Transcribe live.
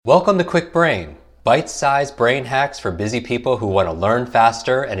Welcome to Quick Brain, bite-sized brain hacks for busy people who want to learn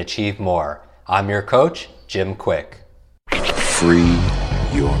faster and achieve more. I'm your coach, Jim Quick. Free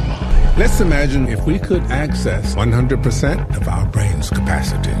your mind. Let's imagine if we could access 100% of our brain's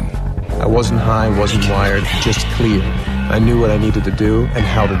capacity. I wasn't high, wasn't wired, just clear. I knew what I needed to do and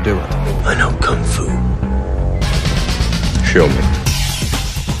how to do it. I know Kung Fu. Show me.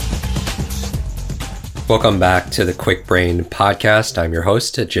 Welcome back to the Quick Brain podcast. I'm your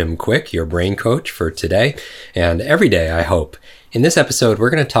host, Jim Quick, your brain coach for today and every day, I hope. In this episode, we're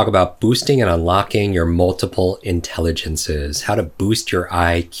going to talk about boosting and unlocking your multiple intelligences, how to boost your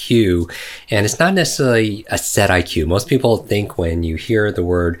IQ. And it's not necessarily a set IQ. Most people think when you hear the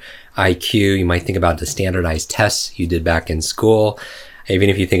word IQ, you might think about the standardized tests you did back in school. Even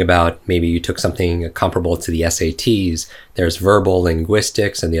if you think about maybe you took something comparable to the SATs, there's verbal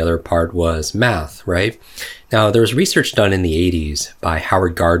linguistics and the other part was math, right? Now, there was research done in the 80s by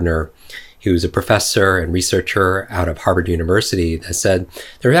Howard Gardner. He was a professor and researcher out of Harvard University that said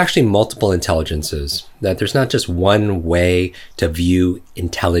there are actually multiple intelligences, that there's not just one way to view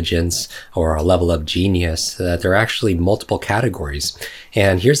intelligence or a level of genius, that there are actually multiple categories.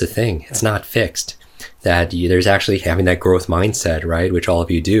 And here's the thing, it's not fixed. That there's actually having that growth mindset, right? Which all of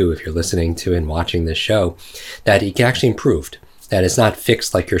you do if you're listening to and watching this show, that it can actually improve, that it's not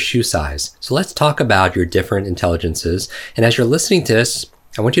fixed like your shoe size. So let's talk about your different intelligences. And as you're listening to this,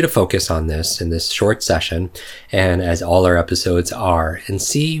 I want you to focus on this in this short session, and as all our episodes are, and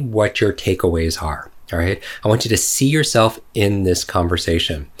see what your takeaways are. All right. I want you to see yourself in this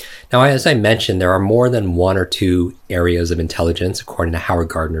conversation. Now, as I mentioned, there are more than one or two areas of intelligence, according to Howard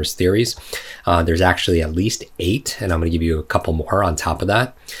Gardner's theories. There's actually at least 8, and I'm going to give you a couple more on top of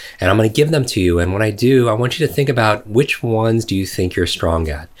that. And I'm going to give them to you. And when I do, I want you to think about which ones do you think you're strong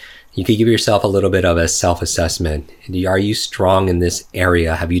at? You could give yourself a little bit of a self-assessment. Are you strong in this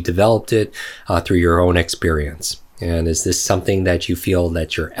area? Have you developed it through your own experience? And is this something that you feel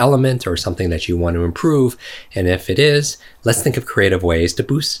that's your element or something that you want to improve? And if it is, let's think of creative ways to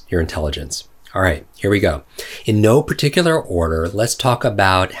boost your intelligence. All right, here we go. In no particular order, let's talk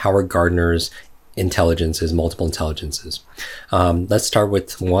about Howard Gardner's intelligences, multiple intelligences. Let's start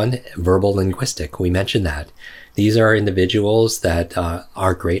with 1, verbal linguistic. We mentioned that. These are individuals that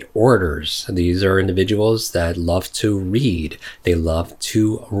are great orators. These are individuals that love to read. They love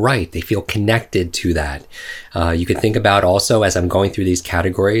to write. They feel connected to that. You can think about also, as I'm going through these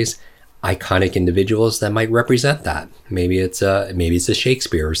categories, iconic individuals that might represent that. Maybe it's a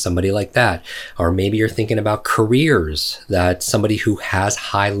Shakespeare or somebody like that. Or maybe you're thinking about careers that somebody who has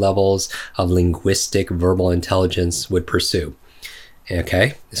high levels of linguistic verbal intelligence would pursue.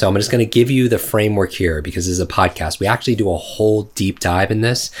 Okay, so I'm just going to give you the framework here because this is a podcast. We actually do a whole deep dive in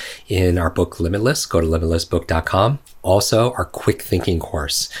this in our book Limitless. Go to limitlessbook.com. Also, our quick thinking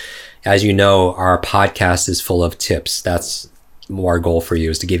course. As you know, our podcast is full of tips. That's our goal for you,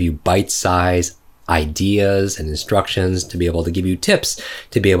 is to give you bite-sized ideas and instructions, to be able to give you tips,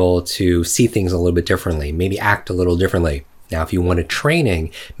 to be able to see things a little bit differently, maybe act a little differently. Now, if you want a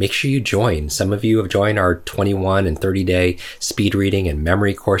training, make sure you join. Some of you have joined our 21 and 30-day speed reading and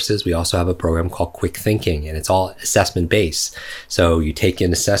memory courses. We also have a program called Quick Thinking, and it's all assessment-based. So you take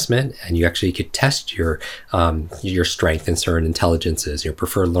an assessment, and you actually could test your strength in certain intelligences, your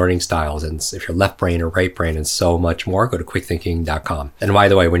preferred learning styles, and if you're left brain or right brain, and so much more. Go to quickthinking.com. And by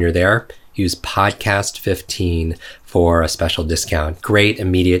the way, when you're there, use podcast 15 for a special discount. Great,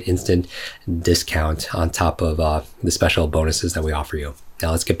 immediate, instant discount on top of the special bonuses that we offer you.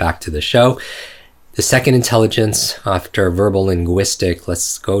 Now let's get back to the show. The second intelligence after verbal linguistic,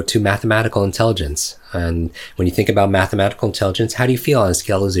 let's go to mathematical intelligence. And when you think about mathematical intelligence, how do you feel on a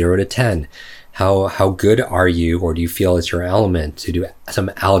scale of 0 to 10? How good are you, or do you feel it's your element to do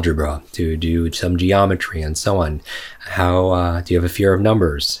some algebra, to do some geometry and so on? How do you have a fear of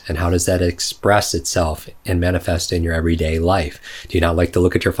numbers, and how does that express itself and manifest in your everyday life? Do you not like to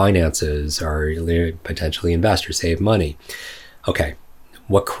look at your finances or potentially invest or save money? Okay,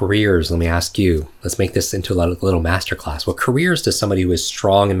 what careers, let me ask you, let's make this into a little masterclass. What careers does somebody who is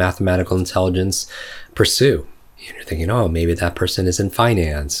strong in mathematical intelligence pursue? You're thinking, oh, maybe that person is in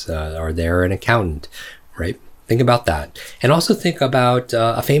finance or they're an accountant, right? Think about that. And also think about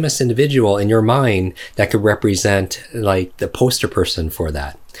a famous individual in your mind that could represent like the poster person for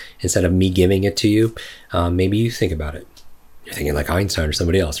that. Instead of me giving it to you, maybe you think about it. You're thinking like Einstein or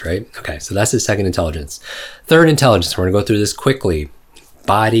somebody else, right? Okay, so that's the second intelligence. Third intelligence, we're going to go through this quickly.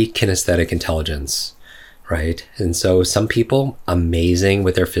 Body kinesthetic intelligence. right? And so some people, amazing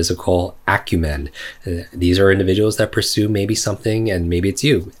with their physical acumen. These are individuals that pursue maybe something, and maybe it's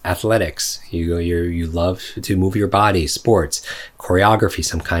you, athletics. You love to move your body, sports, choreography,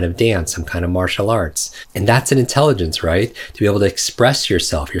 some kind of dance, some kind of martial arts. And that's an intelligence, right? To be able to express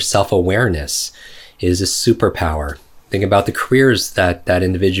yourself, your self-awareness is a superpower. Think about the careers that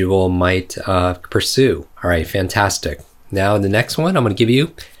individual might pursue. All right, fantastic. Now the next one I'm going to give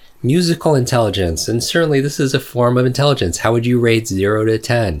you, musical intelligence. And certainly this is a form of intelligence. How would you rate 0 to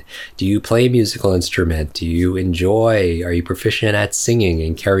 10? Do you play a musical instrument? Do you enjoy? Are you proficient at singing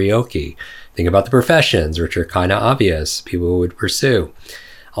and karaoke? Think about the professions, which are kind of obvious, people would pursue.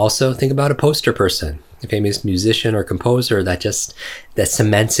 Also, think about a poster person, a famous musician or composer that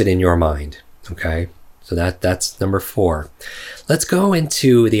cements it in your mind. Okay, so that's number 4. Let's go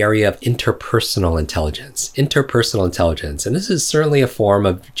into the area of interpersonal intelligence. Interpersonal intelligence, and this is certainly a form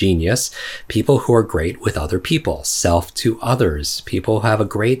of genius. People who are great with other people, self to others. People who have a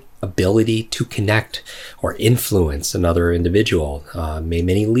great ability to connect or influence another individual.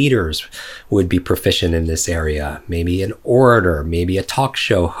 Many leaders would be proficient in this area. Maybe an orator, maybe a talk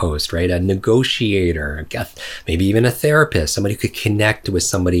show host, right? A negotiator, maybe even a therapist, somebody who could connect with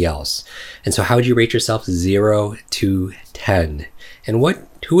somebody else. And so how would you rate yourself 0 to 10? And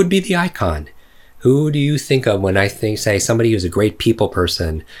who would be the icon? Who do you think of when I say somebody who's a great people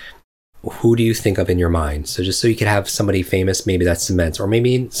person? Who do you think of in your mind? So just so you could have somebody famous, maybe that cements, or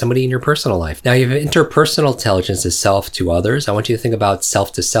maybe somebody in your personal life. Now you have interpersonal intelligence as self to others. I want you to think about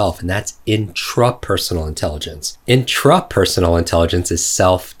self to self, and that's intrapersonal intelligence. Intrapersonal intelligence is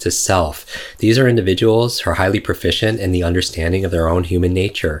self to self. These are individuals who are highly proficient in the understanding of their own human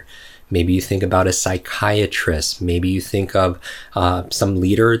nature. Maybe you think about a psychiatrist. Maybe you think of some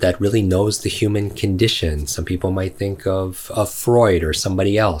leader that really knows the human condition. Some people might think of Freud or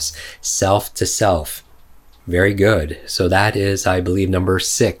somebody else. Self to self. Very good. So that is, I believe, number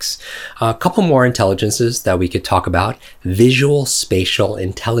 6. A couple more intelligences that we could talk about. Visual spatial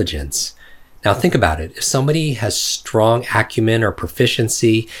intelligence. Now think about it. If somebody has strong acumen or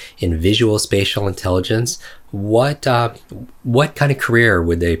proficiency in visual spatial intelligence, what kind of career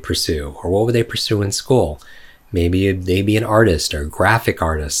would they pursue, or what would they pursue in school? Maybe they'd be an artist or a graphic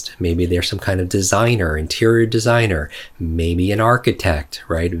artist. Maybe they're some kind of designer, interior designer, maybe an architect,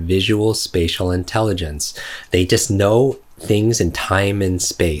 right? Visual spatial intelligence. They just know things in time and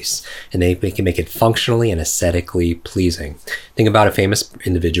space, and they can make it functionally and aesthetically pleasing. Think about a famous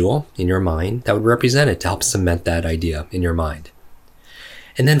individual in your mind that would represent it to help cement that idea in your mind.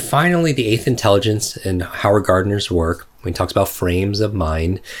 And then finally, the 8th intelligence in Howard Gardner's work, when he talks about frames of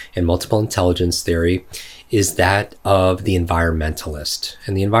mind and multiple intelligence theory, is that of the environmentalist.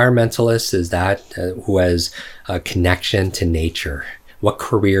 And the environmentalist is that who has a connection to nature. What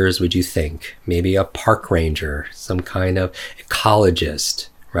careers would you think? Maybe a park ranger, some kind of ecologist,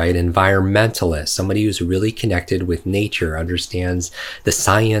 right? Environmentalist, somebody who's really connected with nature, understands the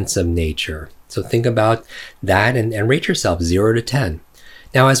science of nature. So think about that and rate yourself 0 to 10.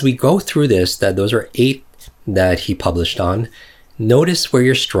 Now, as we go through this, those are 8 that he published on. Notice where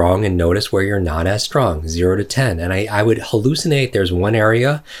you're strong and notice where you're not as strong, 0 to 10. And I would hallucinate there's one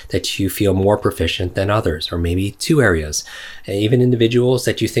area that you feel more proficient than others, or maybe 2 areas. And even individuals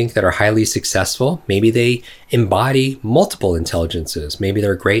that you think that are highly successful, maybe they embody multiple intelligences. Maybe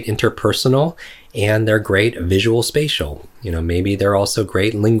they're great interpersonal and they're great visual spatial. Maybe they're also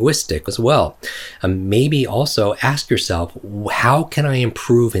great linguistic as well. Maybe also ask yourself, how can I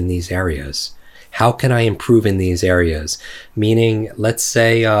improve in these areas? How can I improve in these areas? Meaning, let's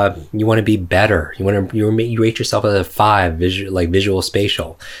say you want to be better. You rate yourself as a 5, visual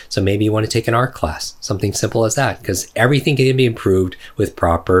spatial. So maybe you want to take an art class, something simple as that, because everything can be improved with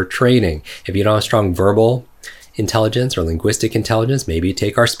proper training. If you don't have strong verbal intelligence or linguistic intelligence, maybe you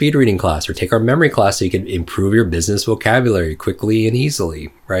take our speed reading class or take our memory class so you can improve your business vocabulary quickly and easily,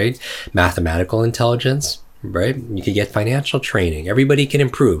 right? Mathematical intelligence, right? You can get financial training. Everybody can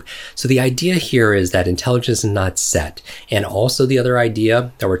improve. So the idea here is that intelligence is not set. And also the other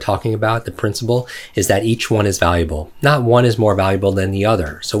idea that we're talking about, the principle, is that each one is valuable. Not one is more valuable than the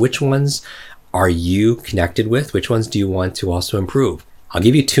other. So which ones are you connected with? Which ones do you want to also improve? I'll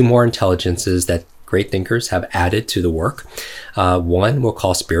give you 2 more intelligences that great thinkers have added to the work. One we'll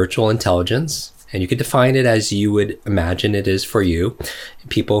call spiritual intelligence. And you could define it as you would imagine it is for you.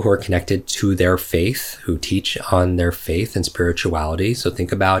 People who are connected to their faith, who teach on their faith and spirituality. So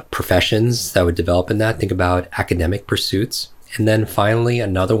think about professions that would develop in that. Think about academic pursuits. And then finally,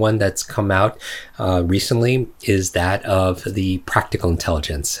 another one that's come out recently is that of the practical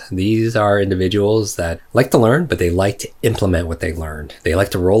intelligence. These are individuals that like to learn, but they like to implement what they learned. They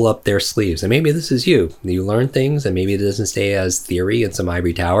like to roll up their sleeves. And maybe this is you. You learn things and maybe it doesn't stay as theory in some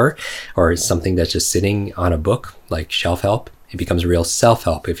ivory tower or something that's just sitting on a book like shelf help. It becomes real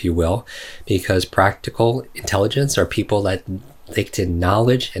self-help, if you will, because practical intelligence are people that they take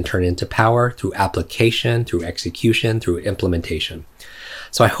knowledge and turn it into power through application, through execution, through implementation.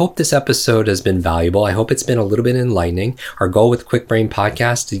 So I hope this episode has been valuable. I hope it's been a little bit enlightening. Our goal with Quick Brain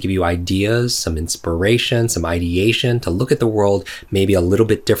Podcast is to give you ideas, some inspiration, some ideation to look at the world maybe a little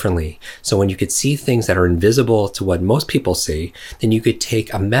bit differently. So when you could see things that are invisible to what most people see, then you could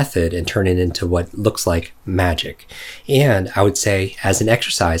take a method and turn it into what looks like magic. And I would say, as an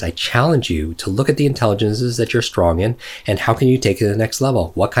exercise, I challenge you to look at the intelligences that you're strong in and how can you take it to the next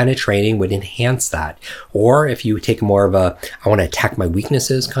level? What kind of training would enhance that? Or if you take more of a, I want to attack my weaknesses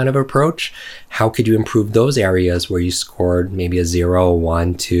kind of approach, how could you improve those areas where you scored maybe a 0,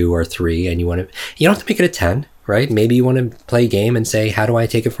 1, 2, or 3, and you don't have to make it a 10, right? Maybe you want to play a game and say, how do I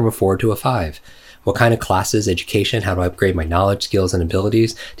take it from a 4 to a 5? What kind of classes, education, how do I upgrade my knowledge, skills, and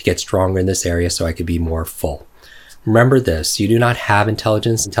abilities to get stronger in this area so I could be more full? Remember this, you do not have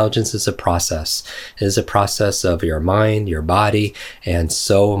intelligence. Intelligence is a process. It is a process of your mind, your body, and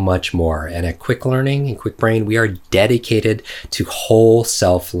so much more. And at Quick Learning and Quick Brain, we are dedicated to whole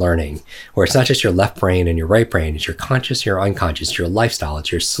self learning, where it's not just your left brain and your right brain, it's your conscious, your unconscious, it's your lifestyle,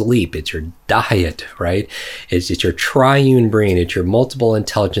 it's your sleep, it's your diet, right? It's your triune brain, it's your multiple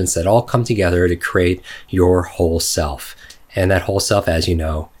intelligence that all come together to create your whole self. And that whole self, as you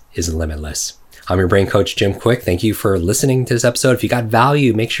know, is limitless. I'm your brain coach, Jim Quick. Thank you for listening to this episode. If you got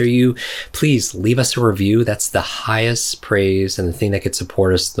value, make sure you please leave us a review. That's the highest praise, and the thing that could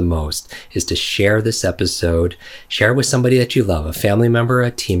support us the most is to share this episode. Share it with somebody that you love, a family member,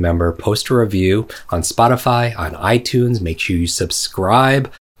 a team member. Post a review on Spotify, on iTunes. Make sure you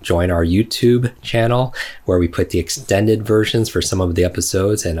subscribe. Join our YouTube channel where we put the extended versions for some of the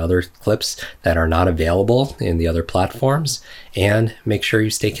episodes and other clips that are not available in the other platforms. And make sure you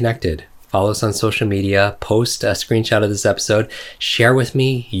stay connected. Follow us on social media, post a screenshot of this episode, share with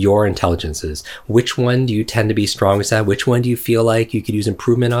me your intelligences. Which one do you tend to be strongest at? Which one do you feel like you could use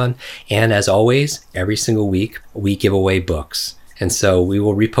improvement on? And as always, every single week, we give away books. And so we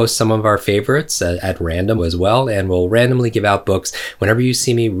will repost some of our favorites at random as well, and we'll randomly give out books. Whenever you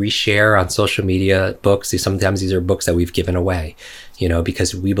see me reshare on social media books, sometimes these are books that we've given away,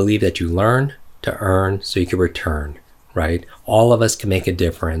 because we believe that you learn to earn so you can return, right? All of us can make a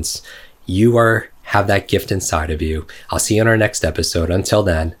difference. You have that gift inside of you. I'll see you on our next episode. Until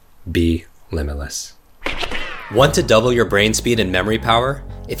then, be limitless. Want to double your brain speed and memory power?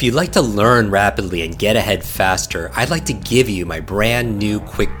 If you'd like to learn rapidly and get ahead faster, I'd like to give you my brand new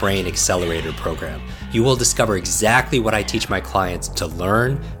Quick Brain Accelerator program. You will discover exactly what I teach my clients to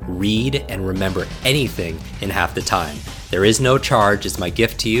learn, read, and remember anything in half the time. There is no charge. It's my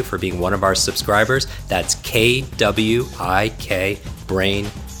gift to you for being one of our subscribers. That's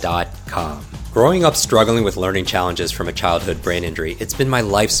KWIKbrain.com. Growing up struggling with learning challenges from a childhood brain injury, it's been my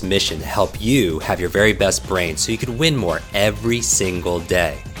life's mission to help you have your very best brain so you can win more every single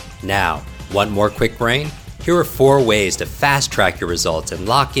day. Now, want more Quick Brain? Here are 4 ways to fast track your results and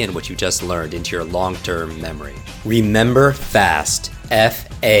lock in what you just learned into your long-term memory. Remember FAST,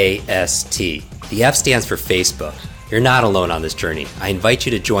 F-A-S-T. The F stands for Facebook. You're not alone on this journey. I invite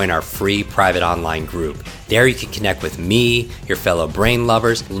you to join our free private online group. There you can connect with me, your fellow brain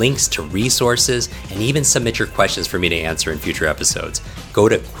lovers, links to resources, and even submit your questions for me to answer in future episodes. Go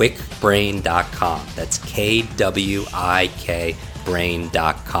to quickbrain.com. That's K-W-I-K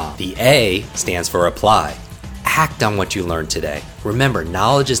brain.com. The A stands for apply. Act on what you learned today. Remember,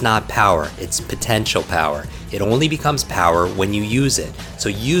 knowledge is not power, it's potential power. It only becomes power when you use it. So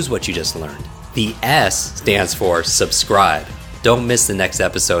use what you just learned. The S stands for subscribe. Don't miss the next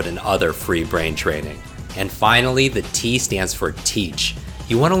episode and other free brain training. And finally, the T stands for teach.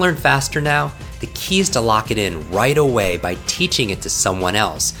 You want to learn faster now? The key is to lock it in right away by teaching it to someone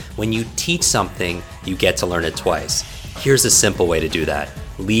else. When you teach something, you get to learn it twice. Here's a simple way to do that.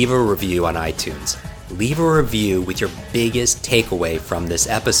 Leave a review on iTunes. Leave a review with your biggest takeaway from this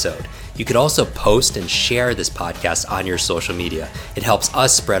episode. You could also post and share this podcast on your social media. It helps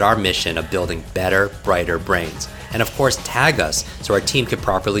us spread our mission of building better, brighter brains. And of course, tag us so our team can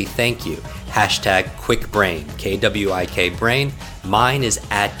properly thank you. #QuickBrain, K-W-I-K brain. Mine is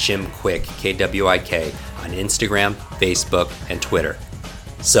 @JimQuick, K-W-I-K, on Instagram, Facebook, and Twitter.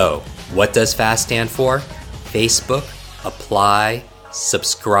 So, what does FAST stand for? Facebook, apply,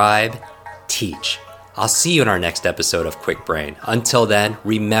 subscribe, teach. I'll see you in our next episode of Quick Brain. Until then,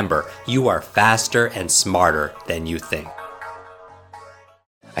 remember, you are faster and smarter than you think.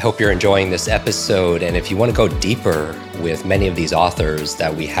 I hope you're enjoying this episode. And if you want to go deeper with many of these authors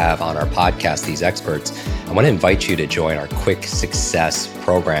that we have on our podcast, these experts, I want to invite you to join our Quick Success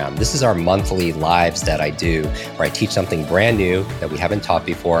program. This is our monthly lives that I do, where I teach something brand new that we haven't taught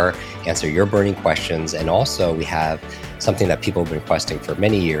before, answer your burning questions. And also we have something that people have been requesting for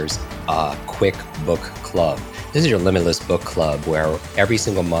many years, a Quick Book Club. This is your limitless book club where every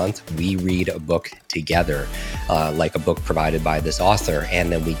single month we read a book together, like a book provided by this author.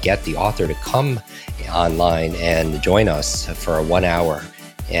 And then we get the author to come online and join us for a 1 hour,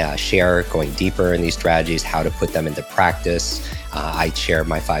 share going deeper in these strategies, how to put them into practice. I share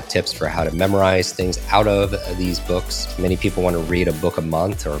my 5 tips for how to memorize things out of these books. Many people want to read a book a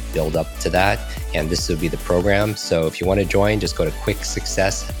month or build up to that, and this would be the program. So if you want to join, just go to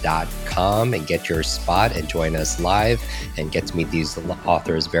quicksuccess.com and get your spot and join us live and get to meet these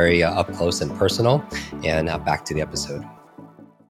authors very up close and personal. And back to the episode.